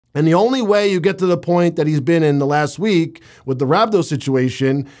And the only way you get to the point that he's been in the last week with the rhabdo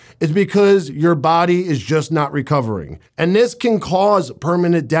situation is because your body is just not recovering. And this can cause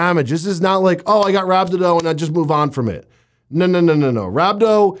permanent damage. This is not like, oh, I got rhabdo and I just move on from it. No.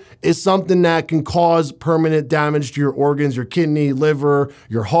 Rhabdo is something that can cause permanent damage to your organs, your kidney, liver,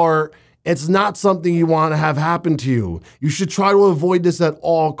 your heart. It's not something you want to have happen to you. You should try to avoid this at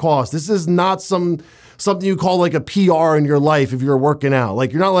all costs. This is not something you call like a PR in your life if you're working out.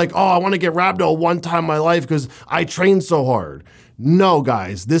 Like, you're not like, oh, I want to get rhabdo one time in my life because I trained so hard. No,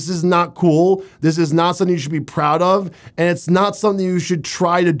 guys, this is not cool. This is not something you should be proud of, and it's not something you should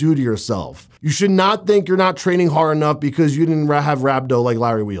try to do to yourself. You should not think you're not training hard enough because you didn't have rhabdo like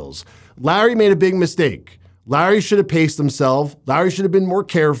Larry Wheels. Larry made a big mistake. Larry should have paced himself. Larry should have been more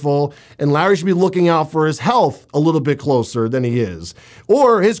careful, and Larry should be looking out for his health a little bit closer than he is.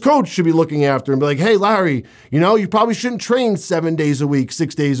 Or his coach should be looking after him, be like, hey, Larry, you probably shouldn't train 7 days a week,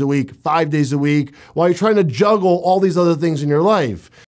 6 days a week, 5 days a week while you're trying to juggle all these other things in your life.